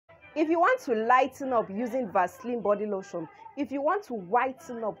If you want to lighten up using Vaseline Body Lotion, if you want to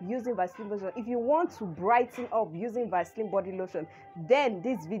whiten up using Vaseline Body Lotion, if you want to brighten up using Vaseline Body Lotion, then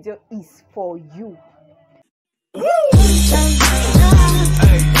this video is for you.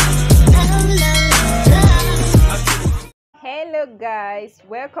 Hello guys,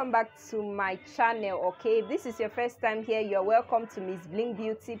 welcome back to my channel. Okay, if this is your first time here, you're welcome to Misblink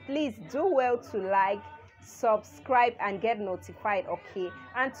Beauty. Please do well to like, subscribe and get notified. Okay,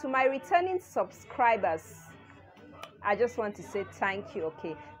 and to my returning subscribers, I just want to say thank you.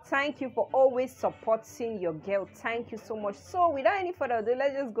 Okay, thank you for always supporting your girl. Thank you so much. So without any further ado,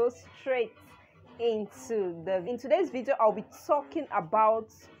 let's just go straight into in today's video. I'll be talking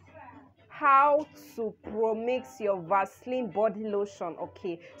about how to promix your Vaseline body lotion.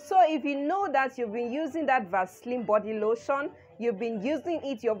 Okay, so if you know that you've been using that Vaseline body lotion, you've been using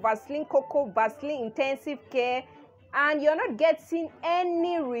it, your Vaseline Cocoa, Vaseline Intensive Care, and you're not getting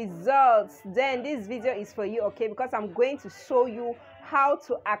any results, then this video is for you. Okay, because I'm going to show you how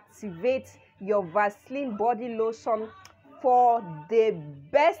to activate your Vaseline body lotion for the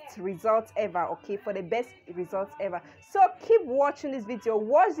best results ever. Okay, for the best results ever. So keep watching this video,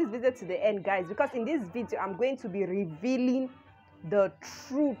 watch this video to the end, guys, because in this video I'm going to be revealing the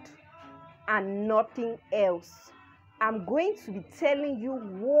truth and nothing else. I'm going to be telling you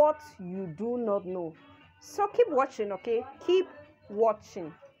what you do not know. So keep watching. Okay, keep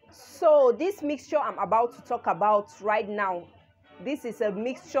watching. So this mixture I'm about to talk about right now, this is a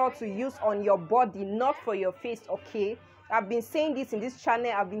mixture to use on your body, not for your face. Okay, I've been saying this in this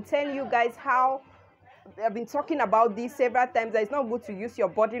channel. I've been telling you guys how I've been talking about this several times, that it's not good to use your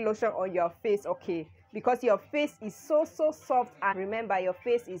body lotion on your face. Okay, because your face is so soft, and remember, your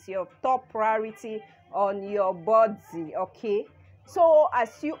face is your top priority on your body. Okay, so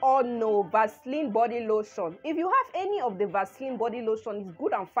as you all know, Vaseline body lotion, if you have any of the Vaseline body lotion, it's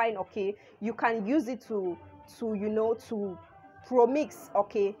good and fine. Okay, you can use it to promix.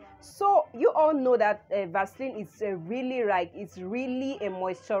 Okay, so you all know that Vaseline is it's really a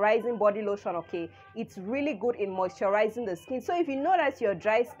moisturizing body lotion. Okay, it's really good in moisturizing the skin. So if you know that you're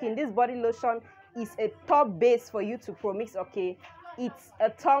dry skin, this body lotion is a top base for you to promix. Okay, it's a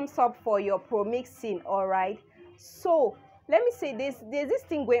thumbs up for your promixing. All right, so let me say this, there's this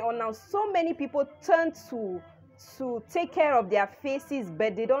thing going on now. So many people turn to take care of their faces,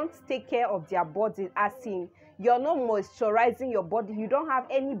 but they don't take care of their body. As in, you're not moisturizing your body, you don't have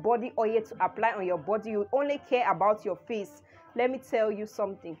any body oil to apply on your body, you only care about your face. Let me tell you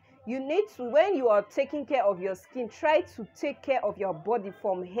something, you need to, when you are taking care of your skin, try to take care of your body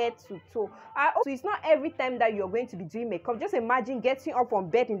from head to toe. So it's not every time that you're going to be doing makeup. Just imagine getting up from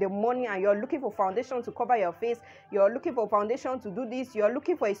bed in the morning and you're looking for foundation to cover your face, you're looking for foundation to do this, you're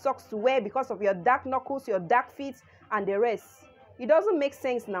looking for a socks to wear because of your dark knuckles, your dark feet and the rest. It doesn't make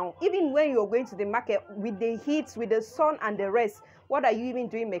sense now. Even when you're going to the market with the heat, with the sun and the rest, what are you even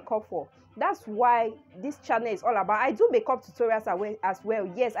doing makeup for? That's why this channel is all about. I do makeup tutorials as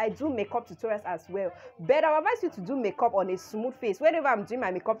well. Yes, I do makeup tutorials as well. But I advise you to do makeup on a smooth face. Whenever I'm doing my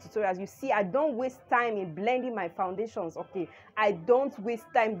makeup tutorials, you see, I don't waste time in blending my foundations. Okay, I don't waste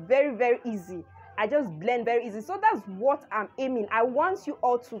time. Very easy. I just blend very easy. So that's what I'm aiming. I want you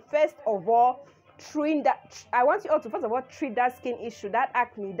all to first of all treat that skin issue, that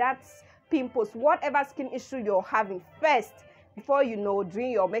acne, that pimples, whatever skin issue you're having first before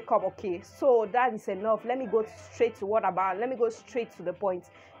doing your makeup. Okay, so that is enough. Let me go straight to let me go straight to the point.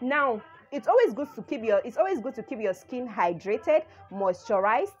 Now, it's always good to keep your skin hydrated,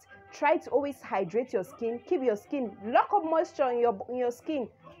 moisturized. Try to always hydrate your skin, keep your skin, lock up moisture in your skin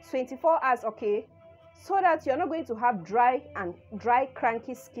 24 hours. Okay, so that you're not going to have dry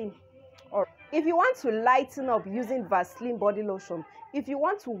cranky skin. Or if you want to lighten up using Vaseline body lotion, if you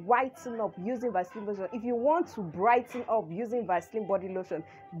want to whiten up using Vaseline body lotion, if you want to brighten up using Vaseline body lotion,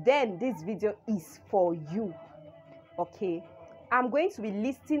 then this video is for you. Okay, I'm going to be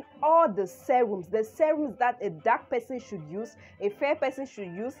listing all the serums that a dark person should use, a fair person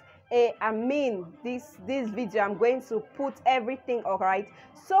should use. This video I'm going to put everything. All right,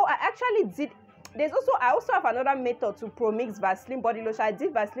 so I also have another method to promix Vaseline body lotion. I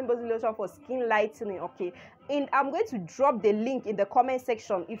did Vaseline body lotion for skin lightening. Okay, and I'm going to drop the link in the comment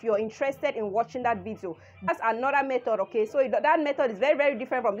section if you're interested in watching that video. That's another method. Okay, so that method is very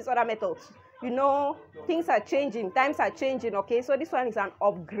different from this other method. Things are changing, times are changing. Okay, so this one is an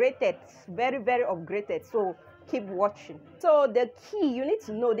upgraded, very upgraded. So keep watching. So the key, you need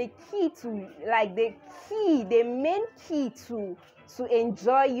to know the main key to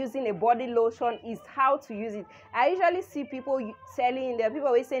enjoy using a body lotion is how to use it. I usually see people selling, there are people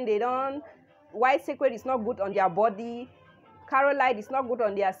always saying white secret is not good on their body, Carolite is not good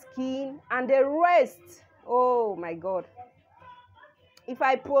on their skin, and the rest. Oh my God. If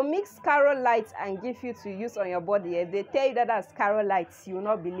I promix Carolite and give you to use on your body, if they tell you that that's Carolite, you will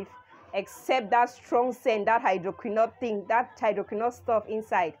not believe. Except that strong scent, that hydroquinone thing, that hydroquinone stuff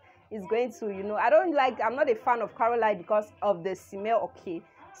inside is going to, you know, I'm not a fan of Carolite because of the smell, okay?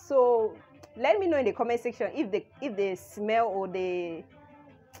 So let me know in the comment section if the smell or it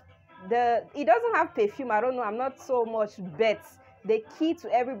doesn't have perfume. I don't know, I'm not so much, but the key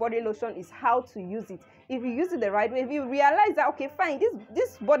to every body lotion is how to use it. If you use it the right way, if you realize that, okay, fine,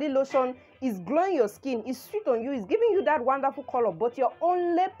 this body lotion is glowing your skin, it's sweet on you, it's giving you that wonderful color, but your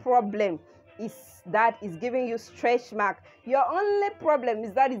only problem is that it's giving you stretch mark. Your only problem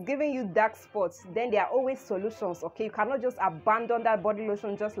is that it's giving you dark spots. Then there are always solutions, okay? You cannot just abandon that body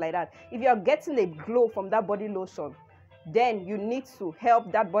lotion just like that. If you're getting a glow from that body lotion, then you need to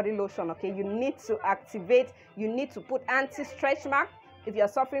help that body lotion, okay? You need to activate, you need to put anti-stretch mark. If you're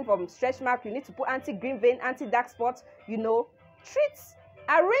suffering from stretch mark, you need to put anti-green vein, anti-dark spots, you know.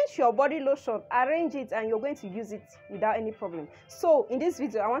 Arrange your body lotion, arrange it, and you're going to use it without any problem. So in this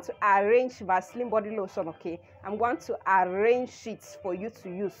video, I want to arrange Vaseline body lotion, okay? I'm going to arrange it for you to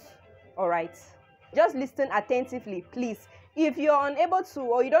use, all right? Just listen attentively, please. If you're unable to,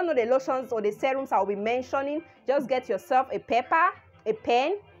 or you don't know the lotions or the serums I'll be mentioning, just get yourself a paper, a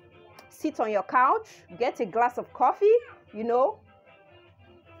pen, sit on your couch, get a glass of coffee, you know,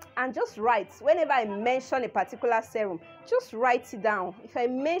 and just write. Whenever I mention a particular serum, just write it down. If I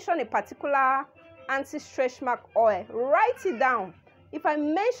mention a particular anti-stretch mark oil, write it down. If I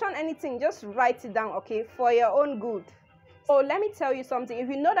mention anything, just write it down, okay, for your own good. So let me tell you something. If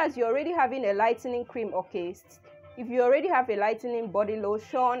you know that you're already having a lightening cream, okay, if you already have a lightening body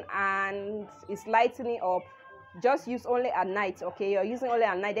lotion and it's lightening up, just use only at night, okay? You're using only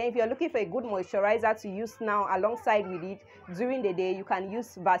at night. Then if you're looking for a good moisturizer to use now alongside with it during the day, you can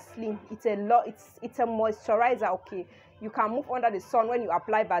use Vaseline. It's a moisturizer, okay? You can move under the sun when you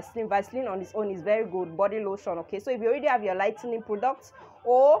apply Vaseline. Vaseline on its own is very good body lotion, okay? So if you already have your lightening products,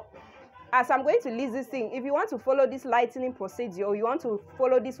 or as I'm going to list this thing, if you want to follow this lightening procedure, or you want to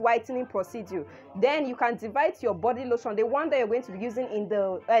follow this whitening procedure, then you can divide your body lotion. The one that you're going to be using in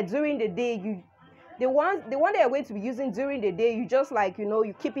the during the day, the one that you're going to be using during the day, you just, like, you know,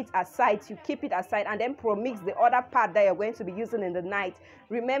 you keep it aside, and then promix the other part that you're going to be using in the night.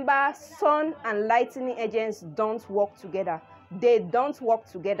 Remember, sun and lightening agents don't work together. They don't work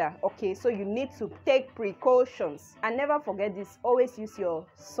together, okay? So you need to take precautions, and never forget this, always use your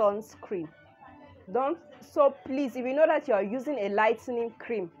sunscreen. So please, if you know that you're using a lightening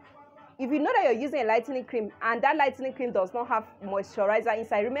cream, if you know that you're using a lightening cream and that lightening cream does not have moisturizer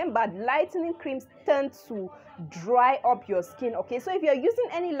inside, remember, lightening creams tend to dry up your skin, okay? So if you're using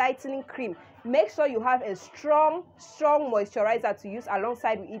any lightening cream, make sure you have a strong moisturizer to use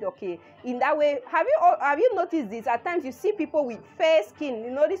alongside with it, okay? In that way, have you noticed this? At times you see people with fair skin,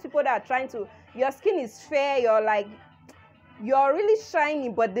 you know, these people that are trying to, your skin is fair, you're really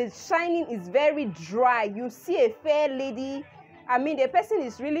shining, but the shining is very dry. You see a fair lady, I mean, the person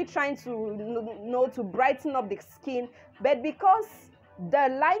is really trying to brighten up the skin, but because the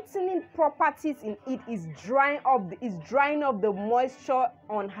lightening properties in it is drying up the moisture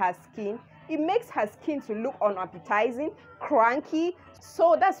on her skin, it makes her skin to look unappetizing, cranky.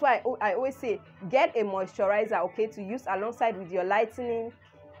 So that's why I always say, get a moisturizer, okay, to use alongside with your lightening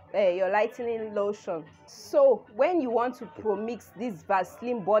lotion. So when you want to promix this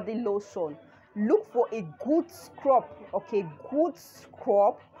Vaseline body lotion, look for a good scrub, okay? Good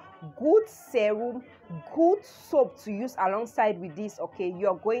scrub, good serum, good soap to use alongside with this, okay?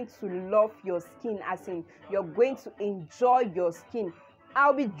 You're going to love your skin, as in you're going to enjoy your skin.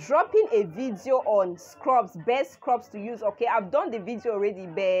 I'll be dropping a video on scrubs, best scrubs to use, okay? I've done the video already,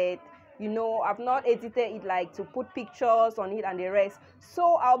 but you know, I've not edited it like to put pictures on it and the rest.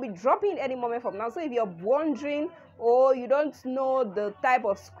 So I'll be dropping it any moment from now. So if you're wondering, or you don't know the type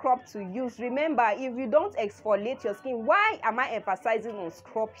of scrub to use, remember, if you don't exfoliate your skin, why am I emphasizing on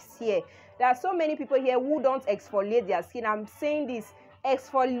scrubs here? There are so many people here who don't exfoliate their skin. I'm saying this,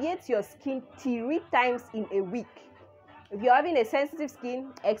 exfoliate your skin 3 times in a week. If you're having a sensitive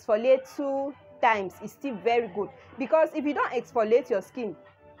skin, exfoliate 2 times. It's still very good, because if you don't exfoliate your skin,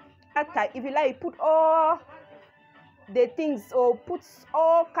 if you like, put all the things or put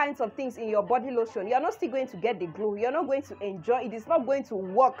all kinds of things in your body lotion, you're not still going to get the glow. You're not going to enjoy it. It's not going to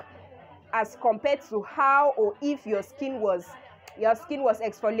work as compared to how or if your skin was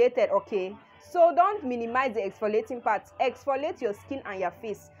exfoliated, okay? So don't minimize the exfoliating part. Exfoliate your skin and your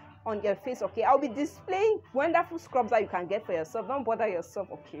face, on your face, okay? I'll be displaying wonderful scrubs that you can get for yourself. Don't bother yourself,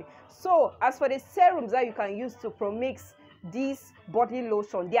 okay? So as for the serums that you can use to promix this body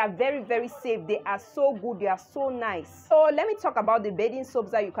lotion. They are very, very safe. They are so good. They are so nice. So let me talk about the bathing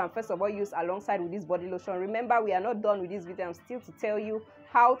soaps that you can first of all use alongside with this body lotion. Remember, we are not done with this video. I'm still to tell you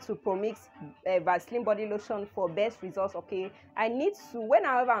how to Promix Vaseline body lotion for best results. Okay, I need to,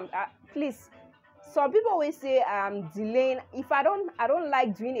 whenever I'm please, some people always say I'm delaying. If I don't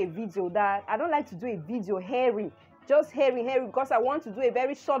like doing a video, that I don't like to do a video hairy, just hairy, because I want to do a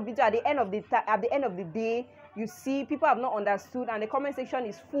very short video at the end of the day. You see, people have not understood, and the comment section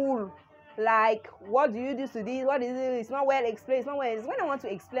is full. Like, what do you do to this? What is it? It's not well explained. It's not well. It's when I want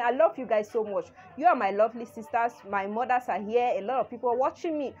to explain. I love you guys so much. You are my lovely sisters. My mothers are here. A lot of people are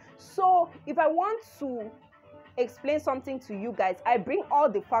watching me. So if I want to explain something to you guys, I bring all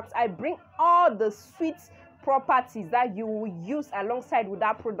the facts. I bring all the sweet properties that you will use alongside with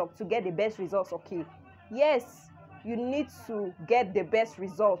that product to get the best results. Okay, yes, you need to get the best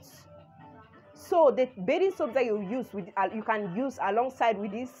results. So the bathing soap that you can use alongside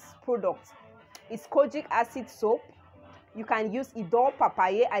with this product is kojic acid soap. You can use Idol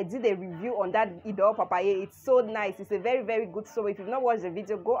Papaya. I did a review on that Idol Papaya. It's so nice. It's a very, very good soap. If you've not watched the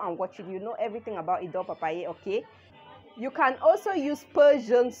video, go and watch it. You know everything about Idol Papaya. Okay, you can also use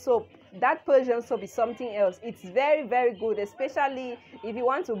Persian soap. That Persian soap is something else. It's very, very good, especially if you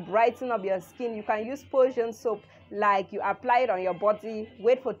want to brighten up your skin. You can use Persian soap. Like, you apply it on your body,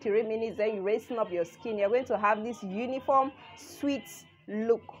 wait for 3 minutes, then you raise up your skin. You're going to have this uniform sweet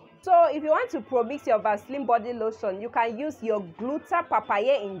look. So if you want to Promix your Vaseline body lotion, you can use your Gluta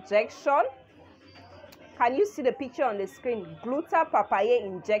Papaya injection. Can you see the picture on the screen? Gluta Papaya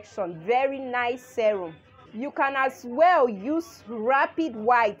injection, very nice serum. You can as well use Rapid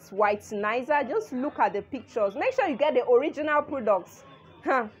Whitenizer. Just look at the pictures. Make sure you get the original products.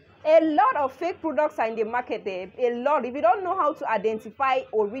 A lot of fake products are in the market there. A lot. If you don't know how to identify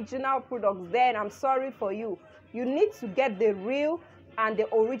original products, then I'm sorry for you. You need to get the real and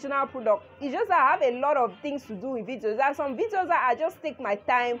the original product. It's just that I have a lot of things to do with videos. There are some videos that I just take my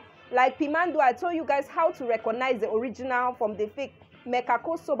time. Like Pimando, I told you guys how to recognize the original from the fake.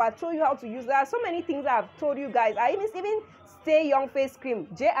 Mekako soap, I told you how to use that. So many things I've told you guys. I even Stay Young Face Cream,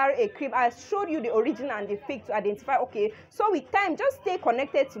 JRA cream. I showed you the original and the fake to identify. Okay, so with time, just stay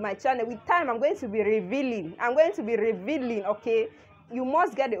connected to my channel. With time, I'm going to be revealing. Okay, you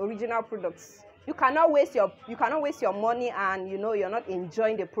must get the original products. You cannot waste your money, and you know you're not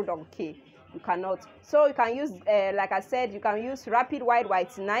enjoying the product. Okay, you cannot. So you can use, like I said, you can use Rapid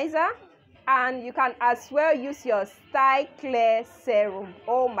Whitenizer. And you can as well use your Style Clear Serum.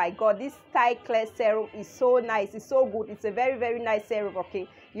 Oh my god, this Style Clear Serum is so nice. It's so good. It's a very, very nice serum. Okay,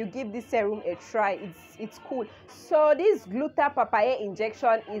 you give this serum a try. It's cool. So this Gluta Papaya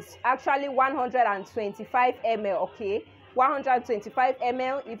injection is actually 125 ml. Okay, 125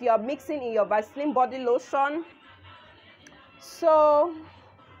 ml if you're mixing in your Vaseline body lotion. So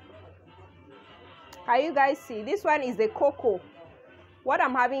can you guys see? This one is the cocoa. What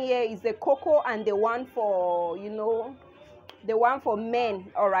I'm having here is the cocoa and the one for, you know, the one for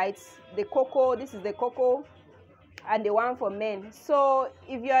men. All right, the cocoa, this is the cocoa, and the one for men. So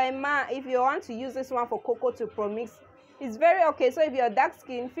if you're a man, if you want to use this one for cocoa to Promix, it's very okay. So if you're dark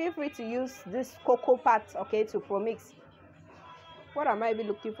skin, feel free to use this cocoa part, okay, to Promix. What am I even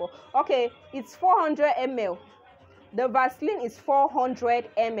looking for? Okay, it's 400 ml. The Vaseline is 400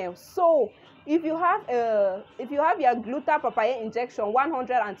 ml. So if you have your Gluta Papaya injection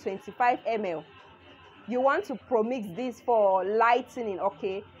 125 ml, you want to Promix this for lightening.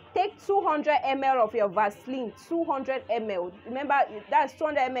 Okay, take 200 ml of your Vaseline. 200 ml. Remember, that's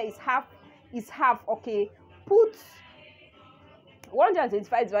 200 ml is half. Okay, put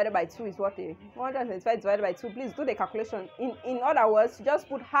 125 divided by 2 is what? 125 divided by 2. Please do the calculation. In other words, just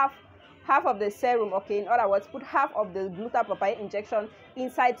put half of the serum. Okay, in other words, put half of the Gluta Papaya injection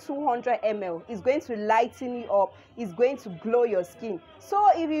inside 200 ml. It's going to lighten you up. It's going to glow your skin. So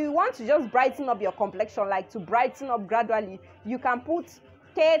if you want to just brighten up your complexion, like to brighten up gradually, you can put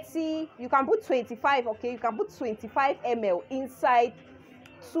 30, you can put 25. Okay, you can put 25 ml inside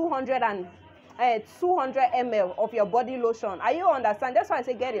 200 ml of your body lotion. Are you understand? That's why I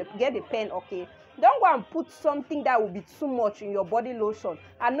say get a pen. Okay, don't go and put something that will be too much in your body lotion.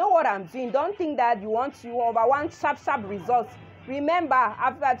 I know what I'm doing. Don't think that you want sharp results. Remember,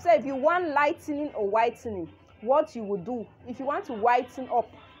 I've said, if you want lightening or whitening, what you will do, if you want to whiten up,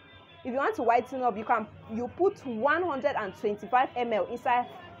 you put 125 ml inside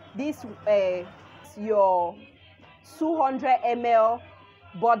this your 200 ml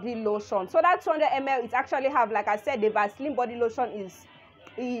body lotion. So that 200 ml, it actually have, like I said, the Vaseline body lotion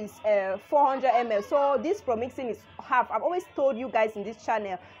is 400 ml. So this promixing is half. I've always told you guys in this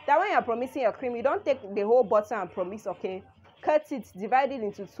channel that when you're promixing your cream, you don't take the whole bottle and promix, okay? Cut it, divide it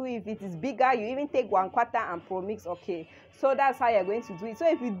into two. If it is bigger, you even take 1/4 and promix, okay? So that's how you're going to do it. So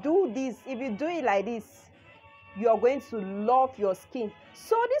if you do this, if you do it like this, you're going to love your skin.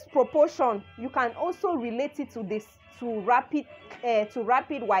 So this proportion, you can also relate it to this rapid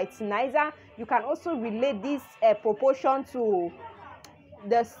whitenizer. You can also relate this proportion to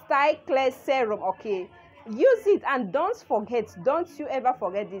the Style Clear serum, okay? Use it, and don't you ever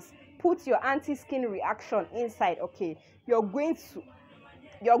forget this. Put your anti-skin reaction inside, okay? You're going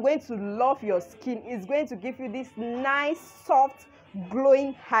to love your skin. It's going to give you this nice, soft,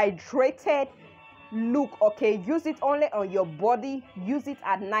 glowing, hydrated look, okay? Use it only on your body. Use it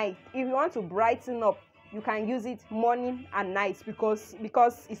at night. If you want to brighten up, you can use it morning and night, because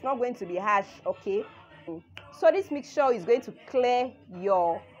it's not going to be harsh, okay? So this mixture is going to clear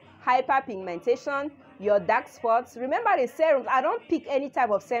your hyperpigmentation, your dark spots. Remember the serums, I don't pick any type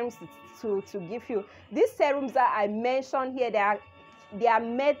of serums to give you. These serums that I mentioned here, they are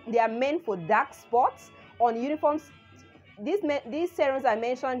meant for dark spots on uniforms. These serums I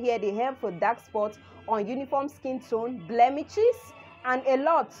mentioned here, they help for dark spots on uniform skin tone, blemishes, and a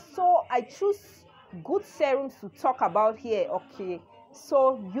lot. So I choose good serums to talk about here, okay?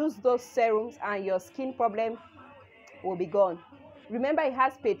 So use those serums and your skin problem will be gone. Remember, it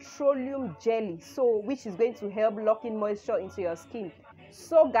has petroleum jelly, so which is going to help lock in moisture into your skin.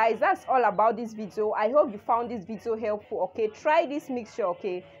 So guys, that's all about this video. I hope you found this video helpful, okay? Try this mixture,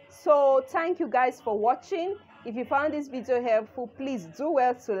 okay? So thank you guys for watching. If you found this video helpful, please do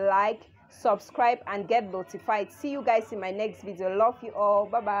well to like, subscribe, and get notified. See you guys in my next video. Love you all.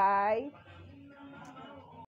 Bye bye.